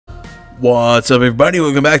What's up, everybody?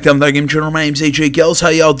 Welcome back to the Game Channel. My name's AJ Gels. How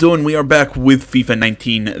y'all doing? We are back with FIFA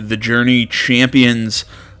 19, The Journey Champions.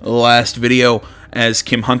 Last video, as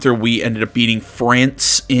Kim Hunter, we ended up beating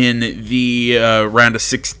France in the round of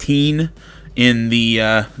 16 in the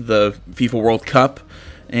FIFA World Cup.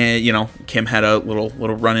 And, you know, Kim had a little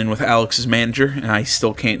run-in with Alex's manager, and I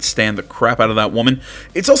still can't stand the crap out of that woman.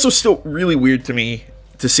 It's also still really weird to me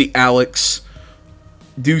to see Alex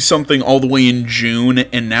do something all the way in June,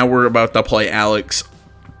 and now we're about to play Alex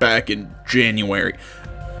back in January.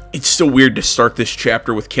 It's still weird to start this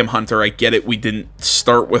chapter with Kim Hunter. I get it. We didn't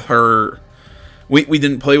start with her. We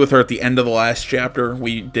didn't play with her at the end of the last chapter.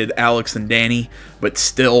 We did Alex and Danny, but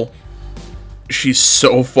still, she's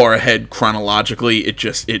so far ahead chronologically.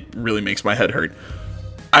 It really makes my head hurt.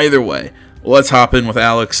 Either way, let's hop in with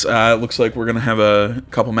Alex. It looks like we're gonna have a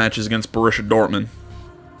couple matches against Borussia Dortmund.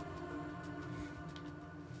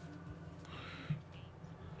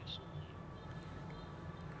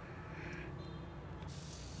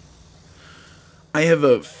 I have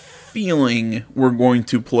a feeling we're going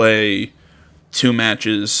to play two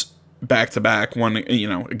matches back to back. One, you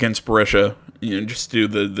know, against Borussia, you know, just do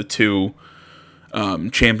the two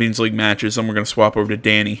Champions League matches, and we're going to swap over to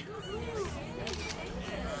Danny.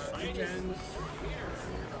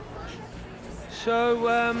 So,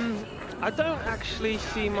 I don't actually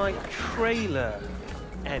see my trailer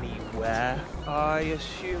anywhere. I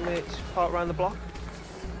assume it's part around the block?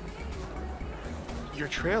 Your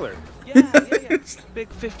trailer? Yeah. Big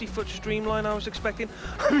 50-foot streamline I was expecting.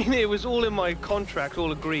 I mean, it was all in my contract,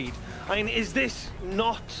 all agreed. I mean, is this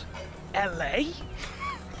not LA?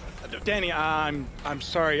 Danny, I'm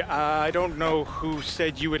sorry. I don't know who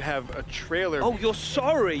said you would have a trailer. Oh, you're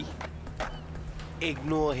sorry?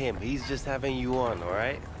 Ignore him. He's just having you on, all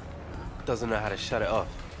right? Doesn't know how to shut it off.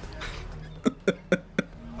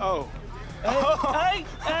 Oh.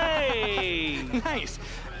 Hey! Nice.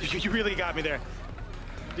 You really got me there.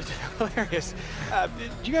 It's hilarious.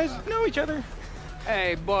 Do you guys know each other?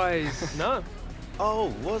 Hey, boys. No.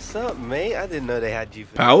 Oh, what's up, mate? I didn't know they had you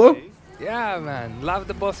for Paolo? today. Yeah, man. Love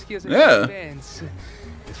the boss skills and Yeah. events.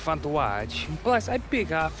 It's fun to watch. Plus, I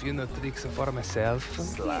pick up, tricks for myself.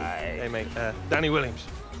 Hey, mate. Danny Williams.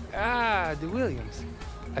 Ah, the Williams.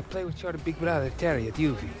 I play with your big brother Terry at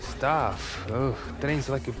UV. Stuff. Oh, trains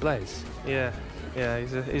like a place. Yeah,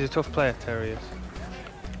 he's a tough player, Terry is.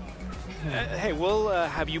 Hey, we'll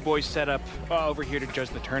have you boys set up over here to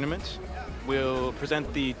judge the tournament. We'll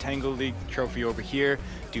present the Tangle League trophy over here,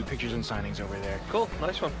 do pictures and signings over there. Cool,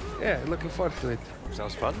 nice one. Yeah, looking forward to it.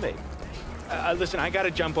 Sounds fun, mate. Listen, I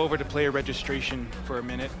gotta jump over to player registration for a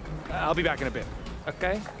minute. I'll be back in a bit.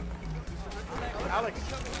 Okay? Alex.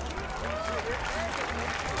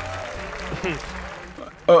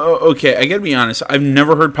 Okay, I gotta be honest. I've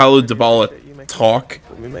never heard Paulo Dybala talk.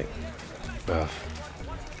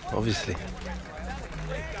 Obviously.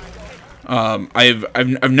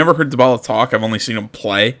 I've never heard Dybala talk. I've only seen him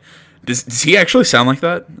play. Does he actually sound like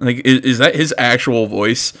that? Like, is that his actual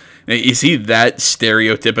voice? Is he that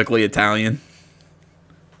stereotypically Italian?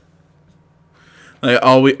 Like,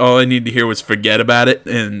 all I need to hear was "forget about it,"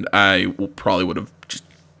 and I probably would have just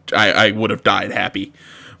I would have died happy.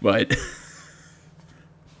 But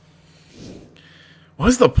what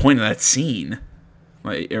was the point of that scene?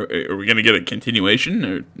 Like, are we gonna get a continuation?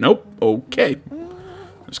 Or nope. Okay,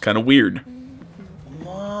 it's kind of weird.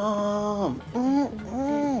 Mom.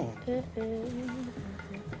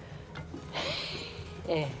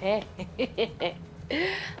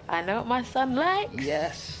 I know what my son likes.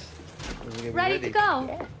 Yes. Ready to go?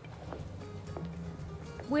 Yeah.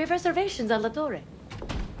 We have reservations at La Torre.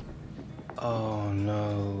 Oh,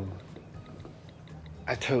 no.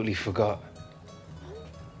 I totally forgot.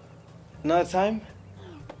 Another time?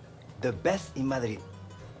 The best in Madrid.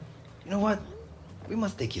 You know what? We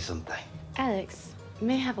must take you sometime. Alex,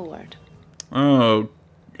 may I have a word? Oh,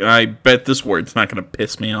 I bet this word's not gonna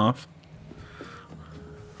piss me off.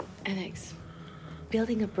 Alex,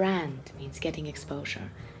 building a brand means getting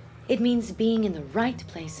exposure. It means being in the right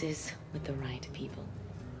places with the right people.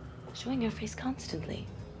 Showing your face constantly.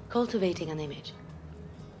 Cultivating an image.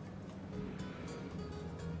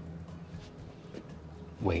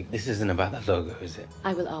 Wait, this isn't about the logo, is it?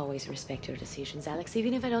 I will always respect your decisions, Alex,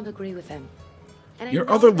 even if I don't agree with them. And I Your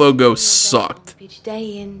know other that logo you're sucked. Speech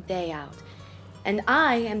day in, day out. And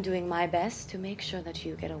I am doing my best to make sure that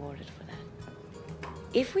you get awarded for that.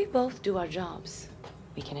 If we both do our jobs,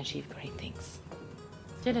 we can achieve great things.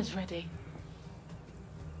 Dinner's ready.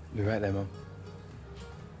 Be right there, Mom.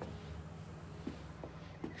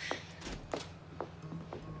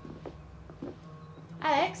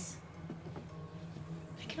 Alex?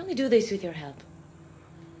 I can only do this with your help.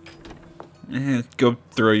 Go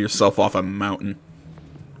throw yourself off a mountain.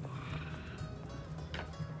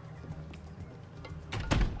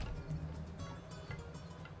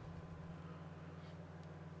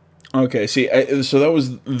 Okay, see, so that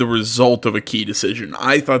was the result of a key decision.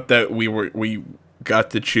 I thought that we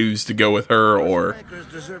got to choose to go with her or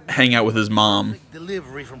hang out with his mom.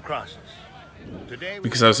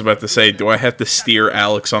 Because I was about to say, do I have to steer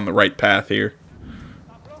Alex on the right path here?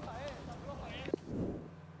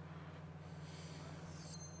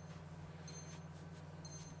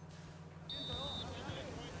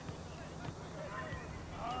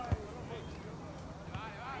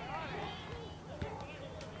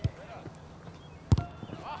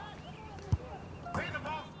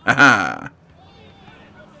 Aha!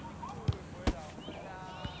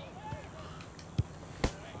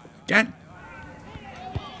 God.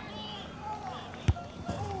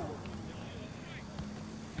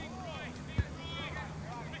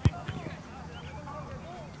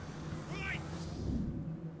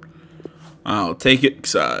 I'll take it,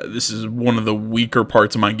 because this is one of the weaker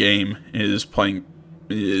parts of my game, is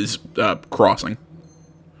crossing.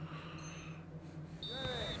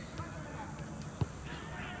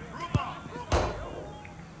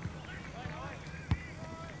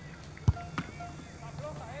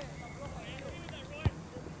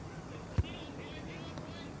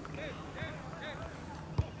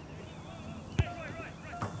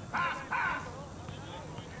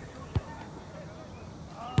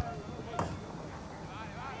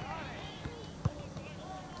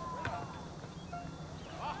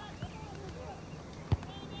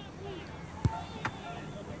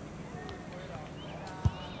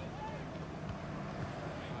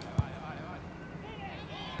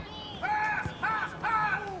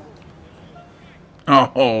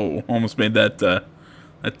 Oh, almost made that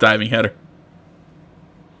that diving header.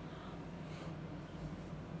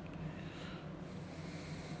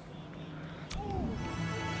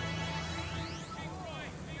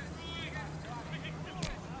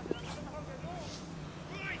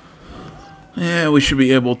 Yeah, we should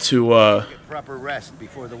be able to proper rest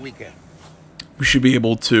before the weekend. We should be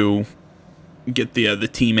able to get the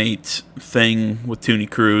teammate thing with Toonie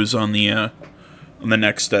Cruz on the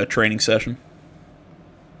next training session.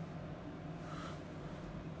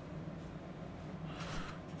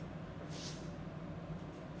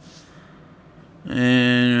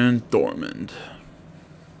 And Dortmund.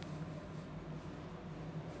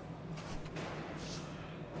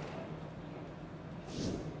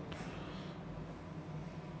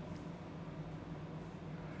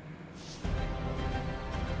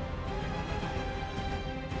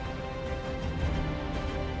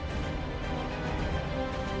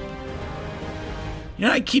 You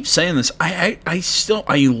know, I keep saying this. I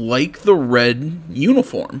like the red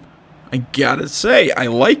uniform. I gotta say, I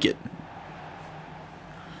like it.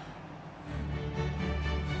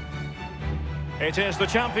 It is the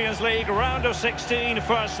Champions League round of 16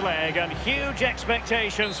 first leg, and huge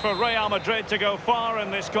expectations for Real Madrid to go far in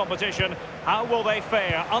this competition. How will they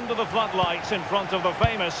fare under the floodlights in front of the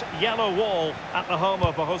famous yellow wall at the home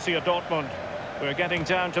of Borussia Dortmund? We're getting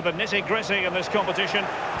down to the nitty-gritty in this competition.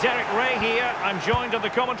 Derek Ray here. I'm joined in the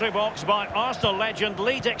commentary box by Arsenal legend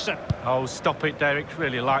Lee Dixon. Oh, stop it, Derek.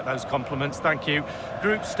 Really like those compliments. Thank you.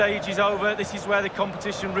 Group stage is over. This is where the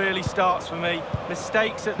competition really starts for me.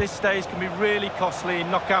 Mistakes at this stage can be really costly in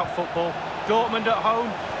knockout football. Dortmund at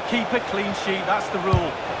home, keep a clean sheet. That's the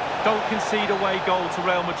rule. Don't concede away goal to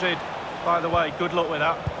Real Madrid. By the way, good luck with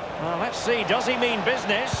that. Well, let's see. Does he mean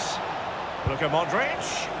business? Look at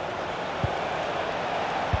Modric.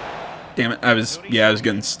 Damn it! I was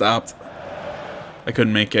getting stopped. I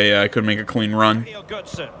couldn't make a clean run.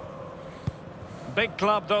 Big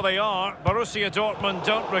club though they are, Borussia Dortmund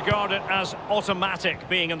don't regard it as automatic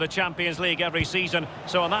being in the Champions League every season.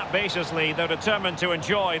 So on that basis, Lee, they're determined to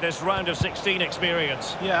enjoy this round of 16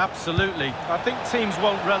 experience. Yeah, absolutely. I think teams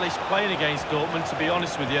won't relish playing against Dortmund, to be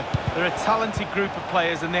honest with you. They're a talented group of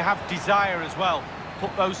players and they have desire as well.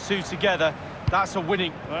 Put those two together, that's a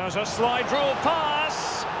winning. There's a slide rule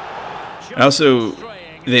pass. Also,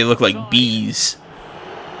 they look like bees.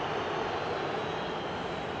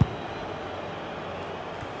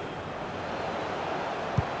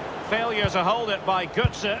 Failure to hold it by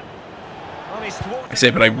Götze. I say,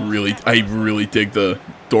 but I really dig the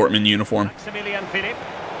Dortmund uniform.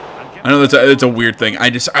 I know that's a weird thing. I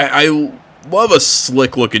love a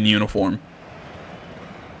slick looking uniform.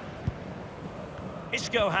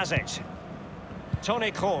 Isco has it.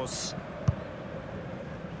 Toni Kroos.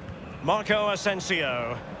 Marco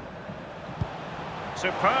Asensio.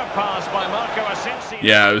 Superb pass by Marco Asensio.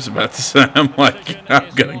 Yeah, I was about to say, I'm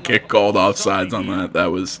gonna get called offsides on that. That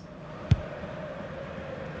was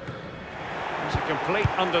complete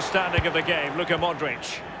understanding of the game, Luka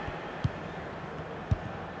Modric.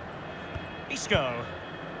 Isco.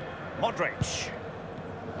 Modric.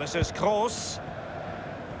 This is Kroos.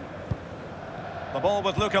 The ball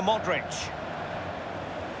with Luka Modric.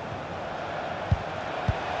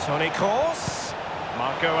 Toni Kroos.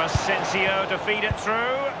 Marco Asensio to feed it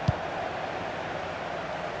through.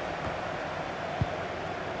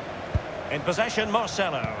 In possession,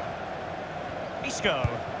 Marcelo. Isco.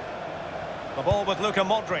 The ball with Luka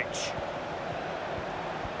Modric.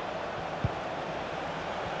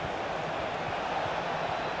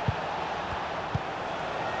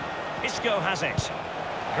 Isco has it.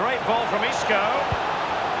 Great ball from Isco.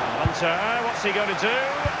 Hunter, what's he going to do?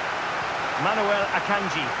 Manuel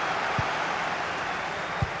Akanji.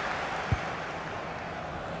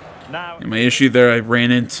 Now, my issue there, I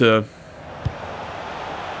ran into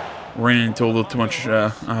a little too much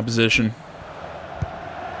opposition.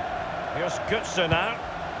 Here's Götze now.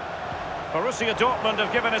 Borussia Dortmund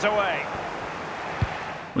have given it away.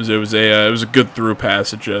 It was a good through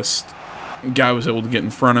pass. It just guy was able to get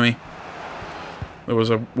in front of me. Would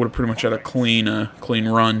have pretty much had a clean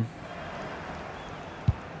run.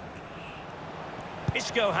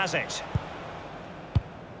 Isco has it.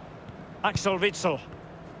 Axel Witsel.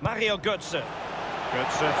 Mario Götze.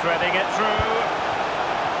 Götze threading it through.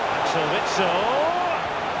 Axel Witsel.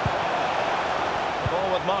 The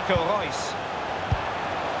ball with Marco Reus.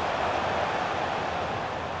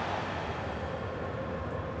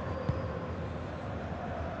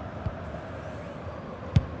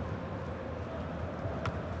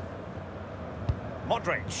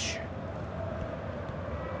 Modric.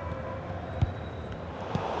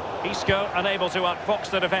 Isco unable to outfox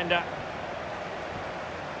the defender.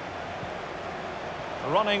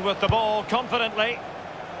 Running with the ball confidently.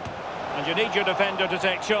 And you need your defender to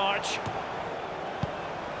take charge.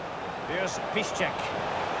 Here's Piszczek.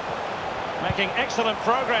 Making excellent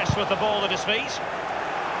progress with the ball at his feet.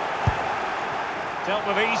 Dealt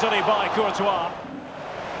with easily by Courtois.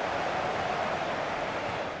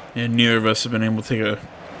 And neither of us have been able to take a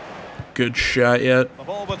good shot yet. The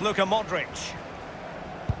ball with Luka Modric.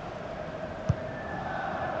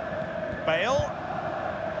 Bale.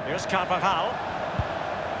 Here's Carvajal.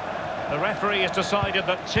 The referee has decided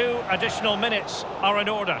that 2 additional minutes are in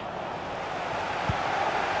order.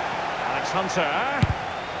 Alex Hunter.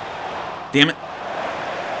 Damn it.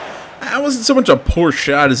 That wasn't so much a poor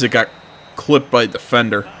shot as it got clipped by a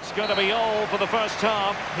defender. That's going to be all for the first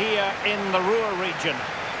half here in the Ruhr region.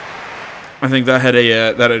 I think that had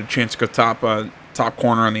a chance to go top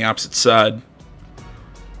corner on the opposite side.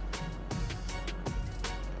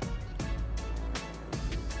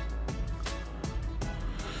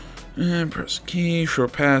 And press key,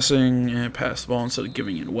 short passing, and pass the ball instead of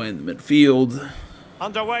giving it away in the midfield.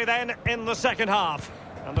 Underway then in the second half.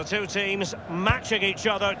 And the two teams matching each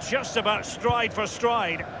other just about stride for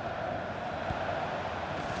stride.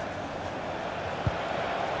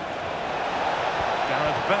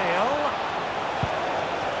 Gareth Bale.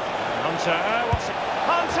 Hunter, what's it?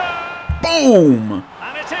 Hunter! Boom!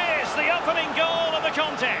 And it is the opening goal of the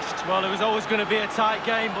contest. Well, it was always going to be a tight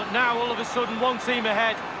game, but now all of a sudden one team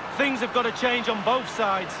ahead. Things have got to change on both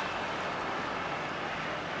sides.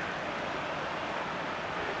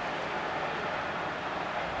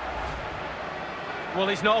 Well,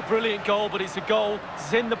 it's not a brilliant goal, but it's a goal.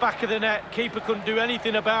 It's in the back of the net. Keeper couldn't do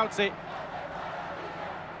anything about it.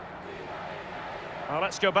 Well,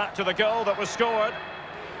 let's go back to the goal that was scored.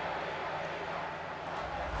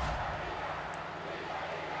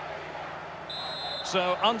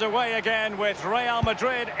 So underway again with Real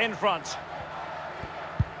Madrid in front.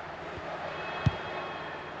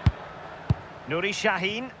 Nuri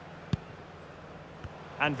Sahin.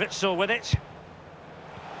 And Witsel with it.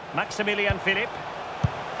 Maximilian Philipp.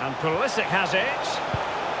 And Pulisic has it.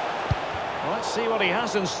 Well, let's see what he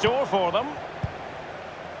has in store for them.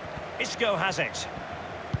 Isco has it.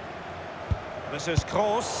 This is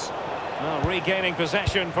Kroos. Well, regaining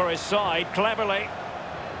possession for his side cleverly.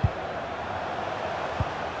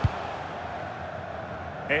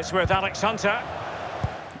 It's with Alex Hunter.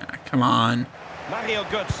 Come on. Mario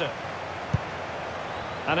Götze.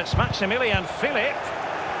 And it's Maximilian Philipp.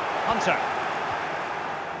 Hunter.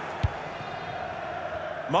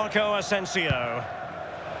 Marco Asensio.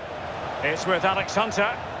 It's with Alex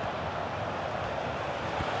Hunter.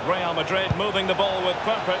 Real Madrid moving the ball with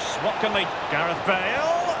purpose. What can they... Gareth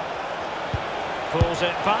Bale. Pulls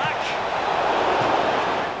it back.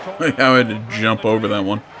 I had to jump over that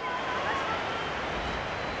one.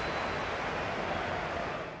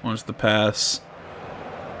 Wants the pass.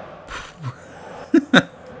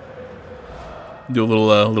 Do a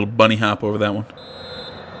little bunny hop over that one.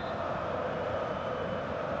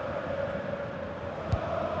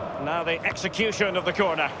 Now the execution of the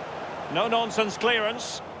corner. No nonsense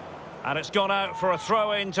clearance. And it's gone out for a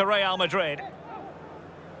throw in to Real Madrid.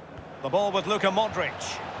 The ball with Luka Modric.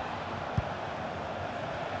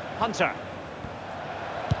 Hunter.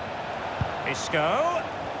 Isco.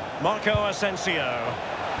 Marco Asensio.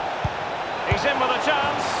 He's in with a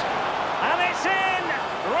chance. And it's in!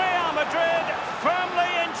 Real Madrid firmly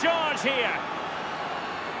in charge here.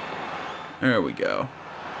 There we go.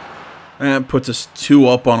 That puts us 2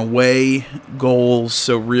 up on away goals,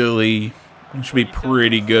 so really it should be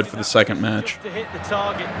pretty good for the second match.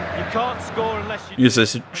 Yes,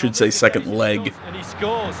 I should say second leg. And he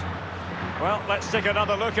scores. Well, let's take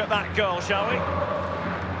another look at that goal, shall we?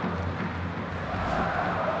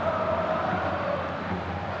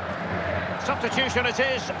 Substitution it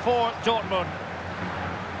is for Dortmund.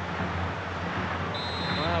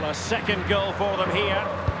 Well, a second goal for them here.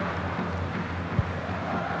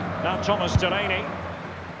 Now Thomas Delaney.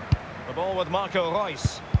 The ball with Marco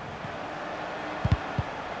Reus.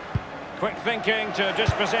 Quick thinking to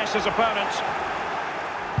dispossess his opponent.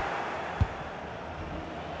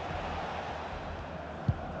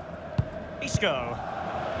 Isco.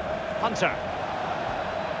 Hunter.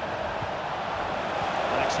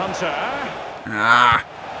 Alex Hunter. Ah.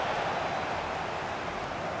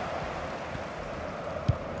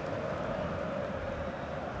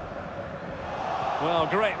 Well,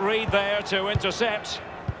 great read there to intercept.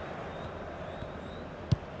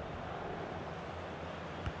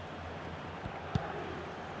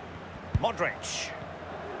 Modric.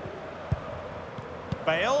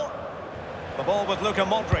 Bale. The ball with Luka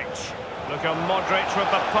Modric. Luka Modric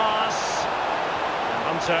with the pass.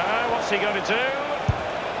 Hunter, what's he going to do?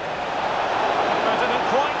 Didn't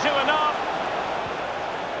quite do enough.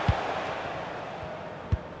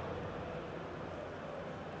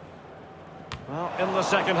 Well, in the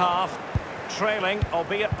second half, trailing,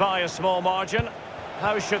 albeit by a small margin.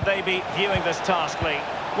 How should they be viewing this task, Lee?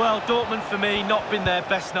 Well, Dortmund, for me, not been their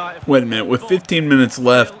best night. Wait a minute, with 15 minutes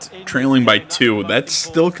left, trailing by 2, that's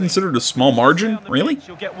still considered a small margin? Really?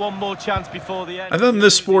 She'll get one more chance before the end. I thought in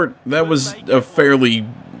this sport, that was a fairly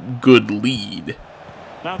good lead.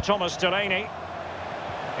 Now Thomas Delaney.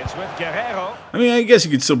 It's with Guerrero. I mean, I guess you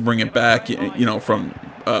could still bring it back, you know, from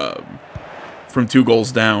 2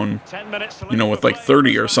 goals down, 10 minutes to you know, with like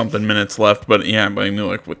 30 or something minutes left. But yeah, but I mean,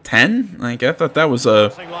 like with 10, like I thought that was a.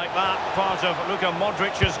 Something like that, part of Luka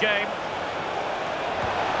Modric's game.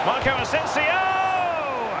 Marco Asensio.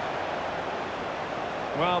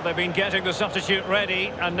 Well, they've been getting the substitute ready,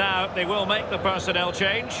 and now they will make the personnel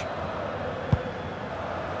change.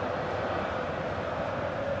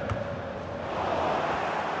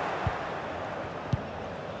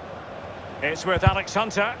 It's with Alex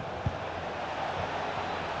Hunter.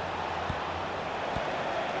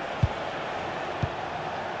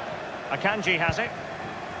 Akanji has it.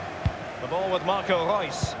 The ball with Marco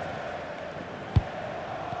Reus.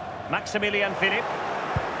 Maximilian Philipp.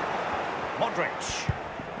 Modric.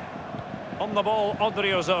 On the ball,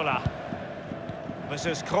 Odriozola. This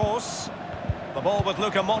is Kroos. The ball with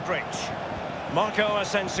Luka Modric. Marco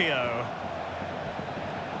Asensio.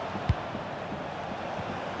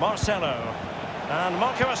 Marcelo. And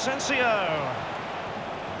Marco Asensio.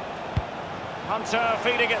 Hunter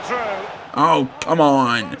feeding it through. Oh, come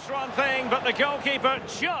on. Thing, but the goalkeeper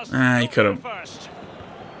just he could have.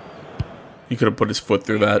 He could have put his foot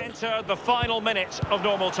through that. Entered the final minute of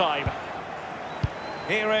normal time.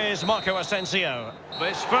 Here is Marco Asensio.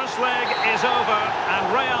 This first leg is over,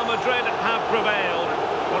 and Real Madrid have prevailed.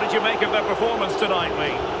 What did you make of their performance tonight,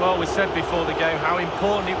 Lee? Well, we said before the game how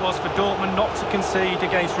important it was for Dortmund not to concede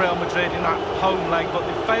against Real Madrid in that home leg, but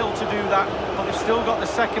they failed to do that. But they've still got the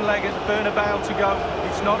second leg at the Bernabeu to go.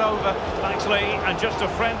 It's not over. Thanks, Lee. And just a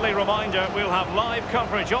friendly reminder, we'll have live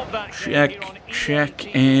coverage of that.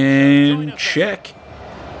 Check, and check.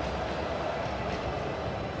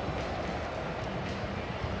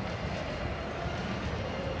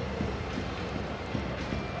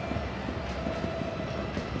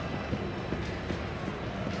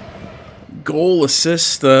 Goal,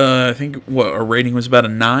 assist, I think, what, our rating was about a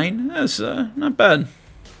 9? That's not bad.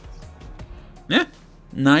 Yeah,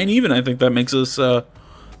 9 even. I think that makes us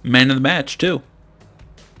man of the match, too.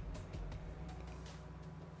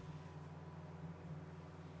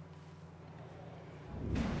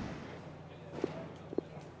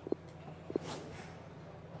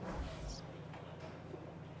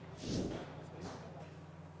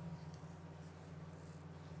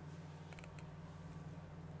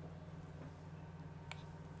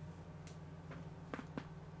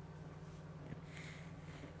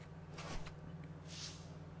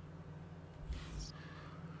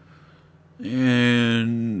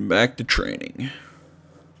 And back to training.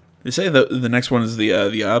 They say the next one is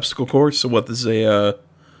the obstacle course. So what, this is a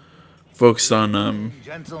focused on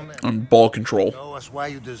ball control. Show us why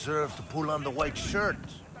you deserve to pull on the white shirt.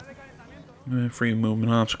 Free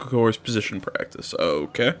movement obstacle course, position practice.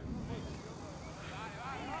 Okay.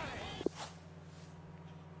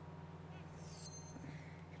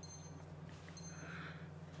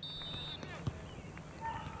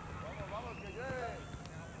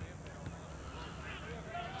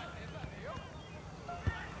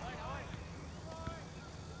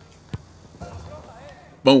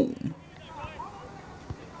 Boom.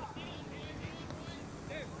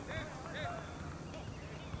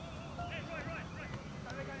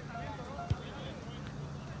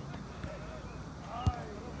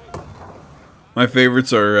 My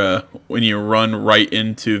favorites are when you run right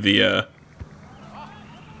into the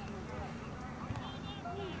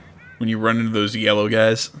when you run into those yellow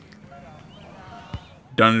guys.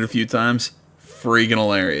 Done it a few times. Freaking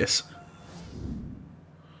hilarious.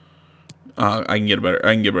 I can get a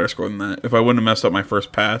better score than that. If I wouldn't have messed up my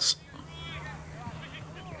first pass.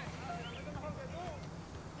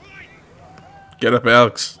 Get up,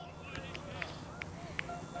 Alex.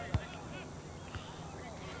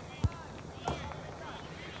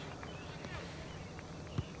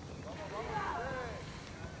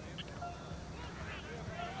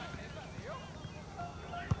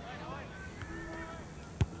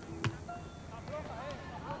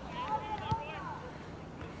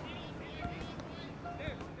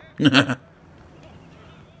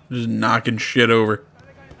 Just knocking shit over.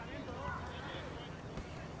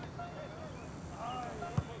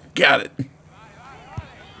 Got it.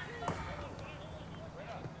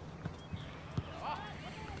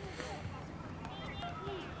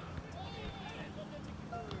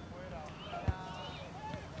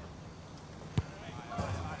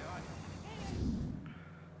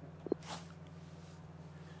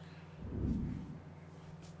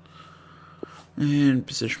 And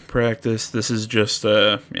position practice. This is just,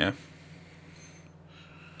 yeah.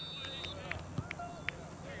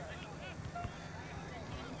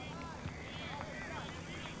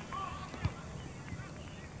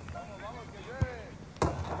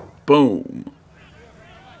 Boom.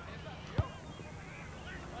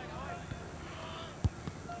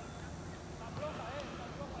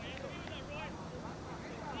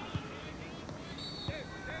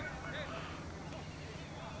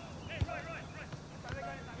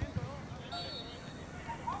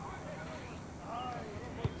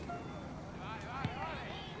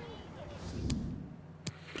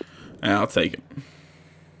 I'll take it.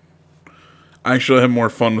 I actually have more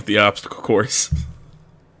fun with the obstacle course.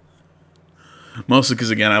 Mostly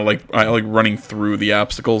because, again, I like running through the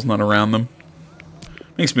obstacles, not around them.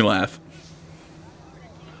 Makes me laugh.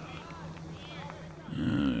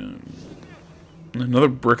 Another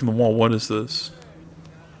brick in the wall. What is this?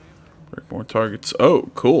 Break more targets.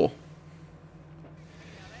 Oh, cool.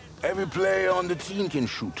 Every player on the team can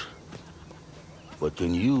shoot. But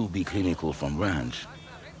can you be clinical from range?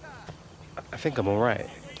 I think I'm all right.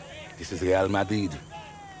 This is Real Madrid.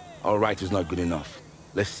 All right is not good enough.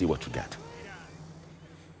 Let's see what you got.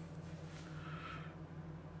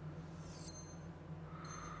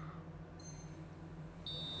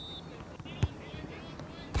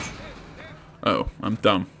 Oh, I'm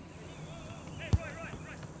dumb.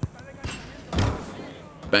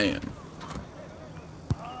 Bam.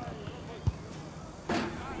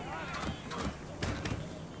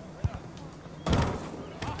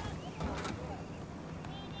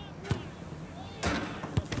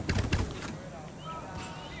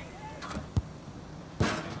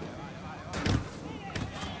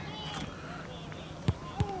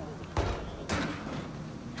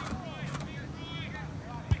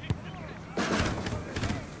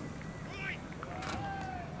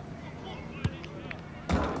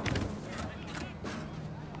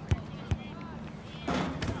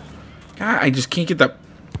 God, I just can't get that.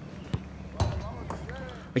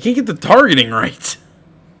 I can't get the targeting right.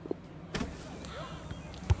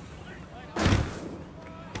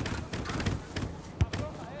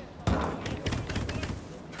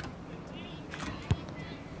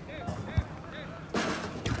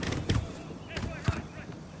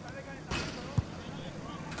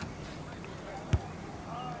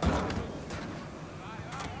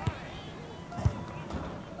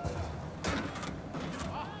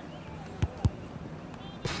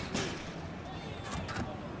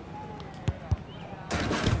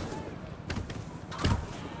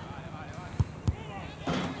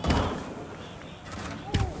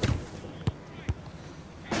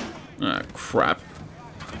 Ah, crap.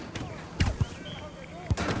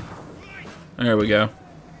 There we go.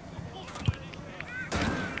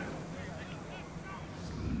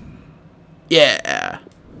 Yeah.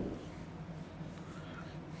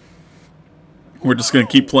 We're just gonna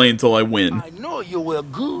keep playing until I win. I know you were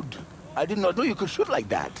good. I did not know you could shoot like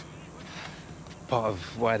that. Part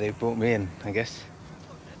of why they brought me in, I guess.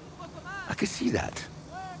 I could see that.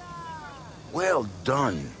 Well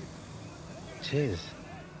done. Cheers.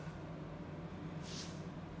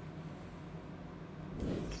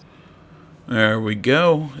 There we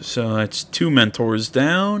go. So that's 2 mentors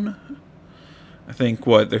down. I think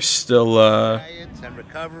what there's still And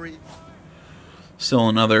recovery. still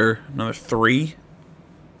another 3.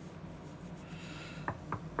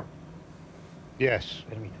 Yes.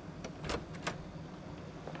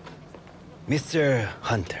 Mr.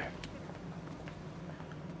 Hunter.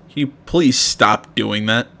 Can you please stop doing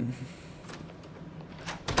that?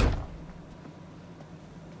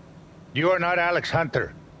 You are not Alex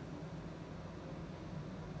Hunter.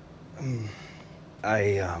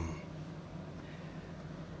 I'll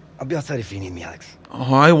be outside if you need me, Alex.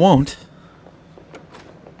 Oh, I won't.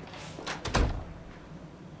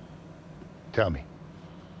 Tell me.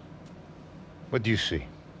 What do you see?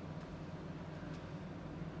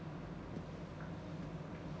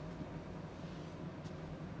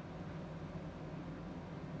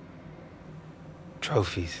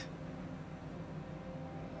 Trophies.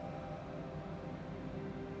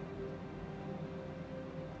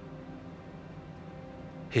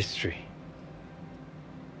 History.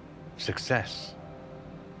 Success.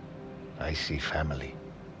 I see family.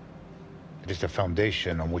 It is the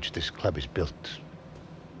foundation on which this club is built.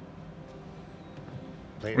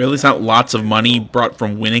 Really, it's not lots of money brought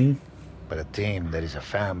from winning. But a team that is a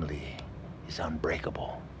family is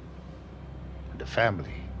unbreakable. And the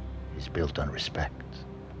family is built on respect.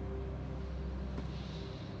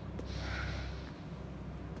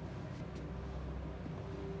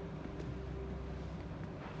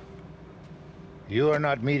 You are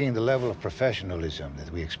not meeting the level of professionalism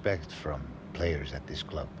that we expect from players at this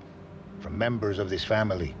club, from members of this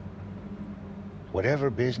family. Whatever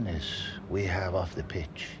business we have off the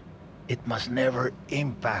pitch, it must never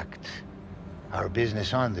impact our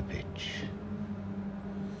business on the pitch.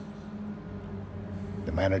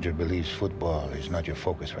 The manager believes football is not your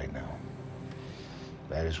focus right now.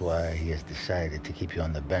 That is why he has decided to keep you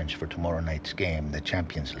on the bench for tomorrow night's game, the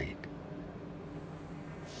Champions League.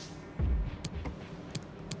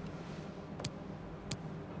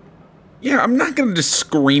 Yeah, I'm not gonna just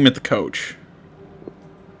scream at the coach.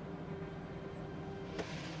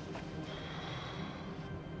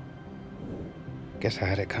 Guess I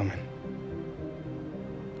had it coming.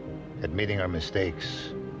 Admitting our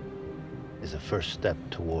mistakes is the first step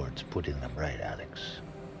towards putting them right, Alex.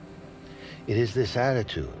 It is this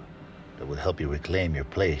attitude that will help you reclaim your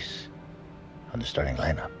place on the starting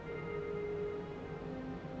lineup.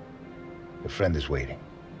 Your friend is waiting.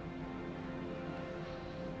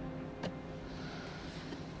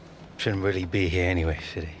 Shouldn't really be here anyway,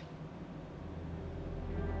 should he?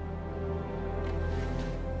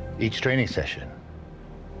 Each training session,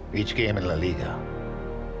 each game in La Liga,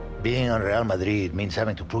 being on Real Madrid means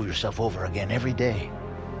having to prove yourself over again every day.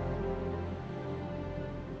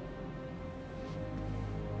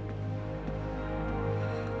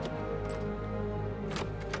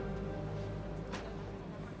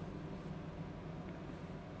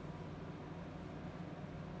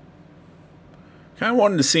 Kind of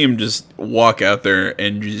wanted to see him just walk out there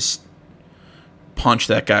and just punch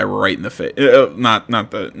that guy right in the face. Not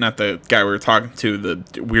the guy we were talking to,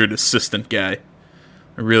 the weird assistant guy.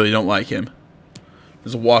 I really don't like him.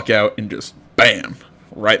 Just walk out and just bam,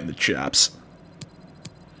 right in the chops.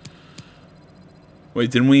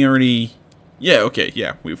 Wait, didn't we already? Yeah, okay,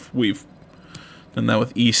 yeah, we've done that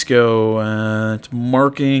with Isco. It's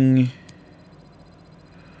marking,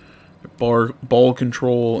 ball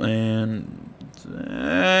control, and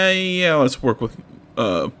yeah, let's work with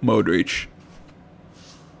Modric.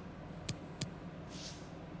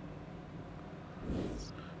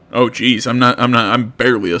 Oh geez, I'm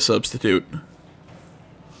barely a substitute.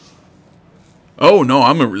 Oh no,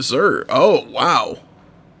 I'm a reserve. Oh wow.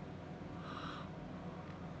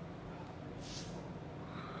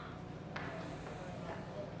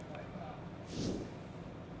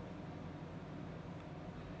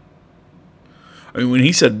 I mean, when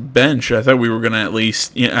he said bench, I thought we were gonna at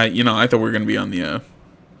least, I thought we were gonna be on the,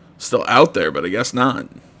 still out there, but I guess not.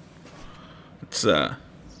 It's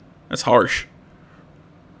that's harsh.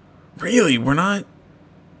 Really, we're not.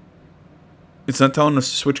 It's not telling us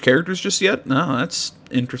to switch characters just yet. No, that's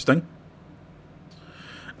interesting.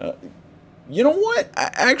 You know what?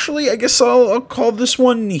 Actually, I guess I'll call this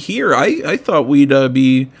one here. I thought we'd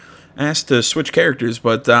be asked to switch characters,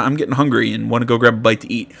 but I'm getting hungry and want to go grab a bite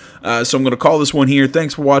to eat. So I'm going to call this one here.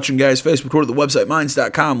 Thanks for watching, guys. Facebook, Twitter, the website,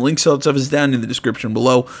 minds.com. Links to all that stuff is down in the description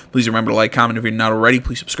below. Please remember to like, comment if you're not already.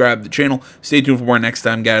 Please subscribe to the channel. Stay tuned for more next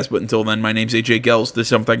time, guys. But until then, my name's AJ Gels.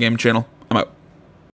 This is That Game channel. I'm out.